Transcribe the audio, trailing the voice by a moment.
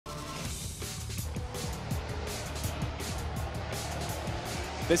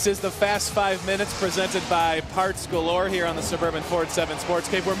This is the Fast 5 Minutes presented by Parts Galore here on the Suburban Ford 7 Sports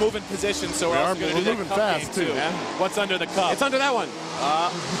Cave. We're moving positions, so we're also going to do the cup fast game too. Yeah? What's under the cup? It's under that one.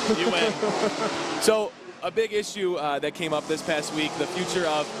 You win. So a big issue that came up this past week, the future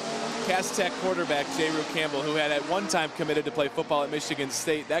of Cass Tech quarterback Jayru Campbell, who had at one time committed to play football at Michigan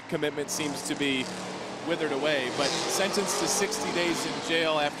State. That commitment seems to be withered away, but sentenced to 60 days in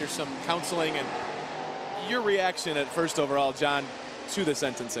jail after some counseling. And your reaction at first overall, John, to the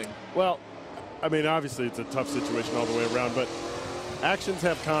sentencing? Well, I mean, obviously it's a tough situation all the way around, but actions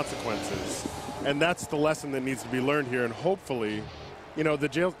have consequences, and that's the lesson that needs to be learned here. And hopefully, you know, the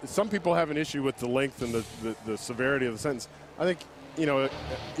jail, some people have an issue with the length and the severity of the sentence. I think, you know,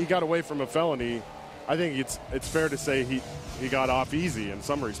 he got away from a felony. I think it's fair to say he got off easy in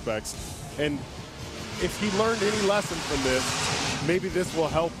some respects. And if he learned any lesson from this, maybe this will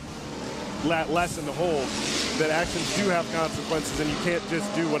help lessen the hold that actions do have consequences, and you can't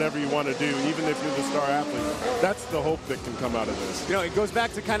just do whatever you want to do, even if you're the star athlete. That's the hope that can come out of this. You know, it goes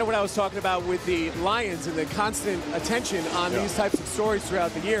back to kind of what I was talking about with the Lions and the constant attention on these types of stories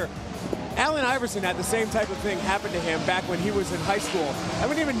throughout the year. Allen Iverson had the same type of thing happen to him back when he was in high school. I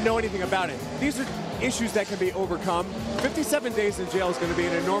wouldn't even know anything about it. These are issues that can be overcome. 57 days in jail is going to be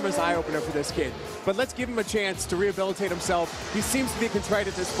an enormous eye-opener for this kid. But let's give him a chance to rehabilitate himself. He seems to be contrite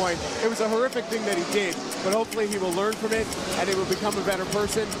at this point. It was a horrific thing that he did, but hopefully he will learn from it and he will become a better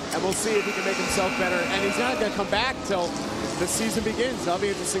person, and we'll see if he can make himself better. And he's not going to come back till the season begins. That'll be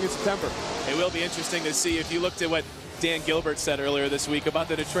interesting in September. It will be interesting to see. If you looked at what Dan Gilbert said earlier this week about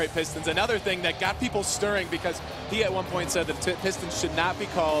the Detroit Pistons, another thing that got people stirring, because he at one point said the Pistons should not be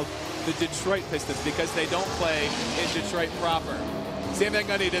called the Detroit Pistons because they don't play in Detroit proper. Sam Van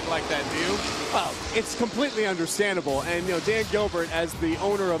Gundy didn't like that, do you? Well, it's completely understandable. And, you know, Dan Gilbert, as the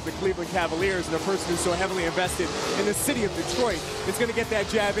owner of the Cleveland Cavaliers and a person who's so heavily invested in the city of Detroit, is going to get that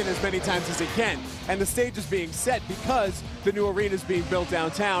jab in as many times as he can. And the stage is being set because the new arena is being built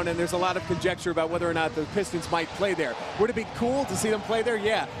downtown, and there's a lot of conjecture about whether or not the Pistons might play there. Would it be cool to see them play there?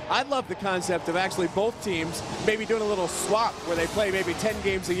 Yeah. I'd love the concept of actually both teams maybe doing a little swap where they play maybe 10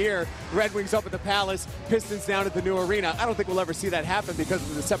 games a year. Red Wings up at the Palace, Pistons down at the new arena. I don't think we'll ever see that happen because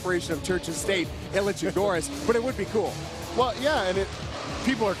of the separation of church and state, Illich and Doris, but it would be cool. Well, yeah, and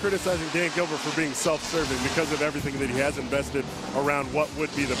people are criticizing Dan Gilbert for being self-serving because of everything that he has invested around what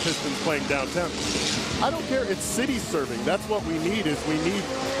would be the Pistons playing downtown. I don't care. It's city serving. That's what we need. Is we need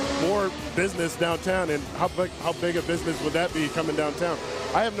more business downtown. And how big a business would that be coming downtown?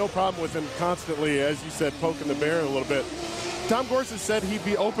 I have no problem with him constantly, as you said, poking the bear a little bit. Tom Gorsuch said he'd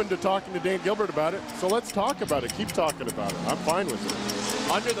be open to talking to Dan Gilbert about it, so let's talk about it. Keep talking about it. I'm fine with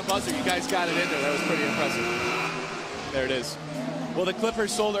it. Under the buzzer, you guys got it in there. That was pretty impressive. There it is. Well, the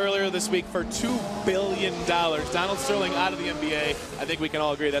Clippers sold earlier this week for $2 billion. Donald Sterling out of the NBA. I think we can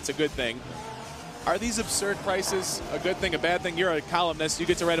all agree that's a good thing. Are these absurd prices a good thing, a bad thing? You're a columnist. You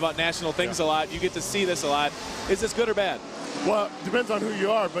get to write about national things a lot. You get to see this a lot. Is this good or bad? Well, it depends on who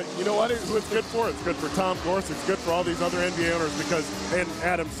you are, but you know what? Who it's good for? It's good for Tom Gorsuch. It's good for all these other NBA owners and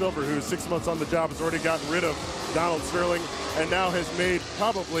Adam Silver, who's 6 months on the job, has already gotten rid of Donald Sterling and now has made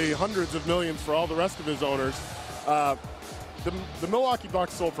probably hundreds of millions for all the rest of his owners. The Milwaukee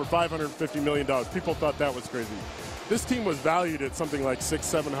Bucks sold for $550 million. People thought that was crazy. This team was valued at something like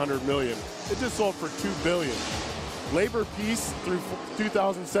 $600–700 million. It just sold for $2 billion. Labor peace through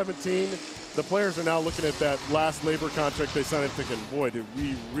 2017. The players are now looking at that last labor contract they signed and thinking, boy, did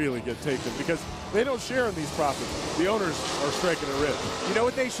we really get taken? Because they don't share in these profits. The owners are striking it rich. You know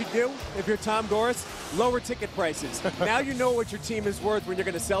what they should do if you're Tom Gores? Lower ticket prices. Now you know what your team is worth when you're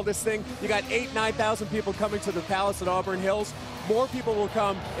going to sell this thing. You got 8,000–9,000 people coming to the Palace at Auburn Hills. More people will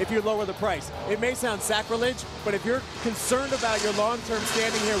come if you lower the price. It may sound sacrilege, but if you're concerned about your long-term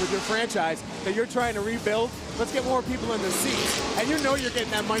standing here with your franchise that you're trying to rebuild, let's get more people in the seats. And you know you're getting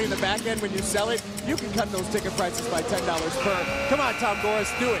that money in the back end when you sell it. You can cut those ticket prices by $10 per. Come on, Tom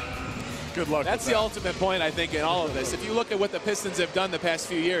Gores, do it. Good luck. That's the ultimate point, I think, in all of this. If you look at what the Pistons have done the past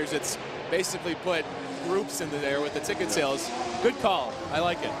few years, it's basically put groups into there with the ticket sales. Good call. I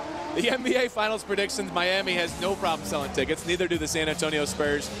like it. The NBA Finals predictions, Miami has no problem selling tickets. Neither do the San Antonio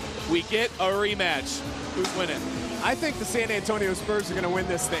Spurs. We get a rematch. Who's winning? I think the San Antonio Spurs are going to win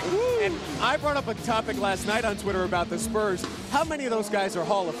this thing. Woo! And I brought up a topic last night on Twitter about the Spurs. How many of those guys are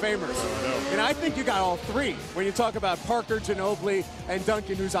Hall of Famers? And I think you got all three when you talk about Parker, Ginobili, and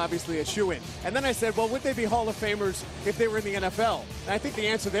Duncan, who's obviously a shoo-in. And then I said, well, would they be Hall of Famers if they were in the NFL? And I think the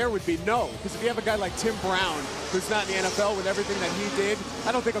answer there would be no, because if you have a guy like Tim Brown, who's not in the NFL with everything that he did,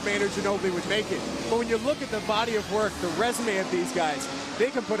 I don't think a Manu Ginobili would make it. But when you look at the body of work, the resume of these guys, they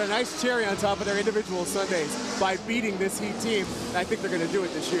can put a nice cherry on top of their individual Sundays by beating this Heat team. I think they're going to do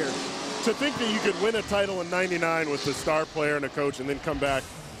it this year. To think that you could win a title in '99 with a star player and a coach and then come back,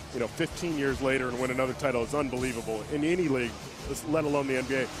 15 years later and win another title is unbelievable in any league, let alone the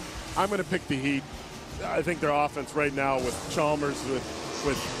NBA. I'm going to pick the Heat. I think their offense right now with Chalmers,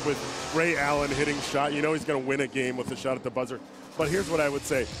 with Ray Allen hitting shot, he's going to win a game with a shot at the buzzer. But here's what I would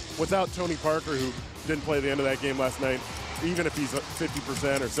say. Without Tony Parker, who didn't play the end of that game last night, even if he's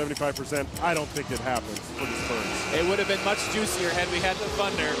 50% or 75%, I don't think it happens for the Spurs. It would have been much juicier had we had the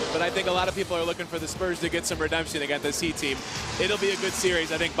Thunder, but I think a lot of people are looking for the Spurs to get some redemption against this Heat team. It'll be a good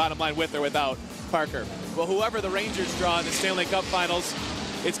series, I think, bottom line, with or without Parker. Well, whoever the Rangers draw in the Stanley Cup Finals,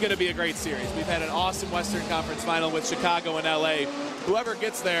 it's going to be a great series. We've had an awesome Western Conference Final with Chicago and LA. Whoever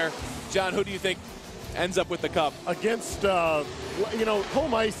gets there, John, who do you think ends up with the cup? Against,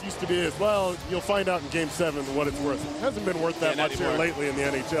 home ice used to be as well. You'll find out in Game 7 what it's worth. It hasn't been worth that much here lately in the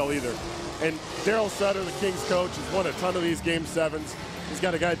NHL either. And Daryl Sutter, the Kings coach, has won a ton of these Game 7s. He's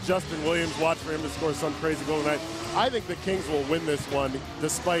got a guy, Justin Williams, watch for him to score some crazy goal tonight. I think the Kings will win this one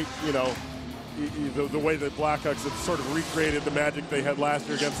despite, the way the Blackhawks have sort of recreated the magic they had last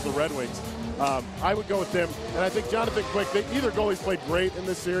year against the Red Wings. I would go with them. And I think Jonathan Quick, either goalie's played great in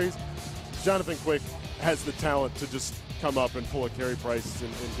this series. Jonathan Quick has the talent to just come up and pull a Carey Price in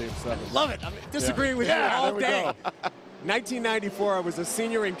Game 7. Love it. I'm disagreeing with you all day. 1994, I was a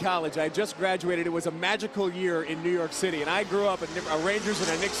senior in college. I had just graduated. It was a magical year in New York City, and I grew up a Rangers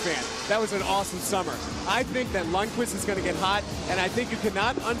and a Knicks fan. That was an awesome summer. I think that Lundqvist is going to get hot, and I think you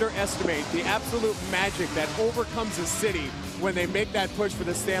cannot underestimate the absolute magic that overcomes a city when they make that push for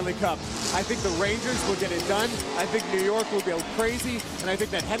the Stanley Cup. I think the Rangers will get it done. I think New York will go crazy, and I think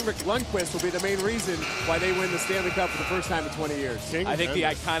that Henrik Lundqvist will be the main reason why they win the Stanley Cup for the first time in 20 years. I think the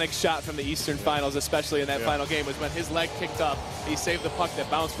iconic shot from the Eastern Finals, especially in that final game, was when his leg kicked up. He saved the puck that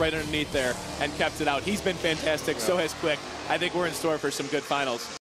bounced right underneath there and kept it out. He's been fantastic. So has Quick. I think we're in store for some good finals.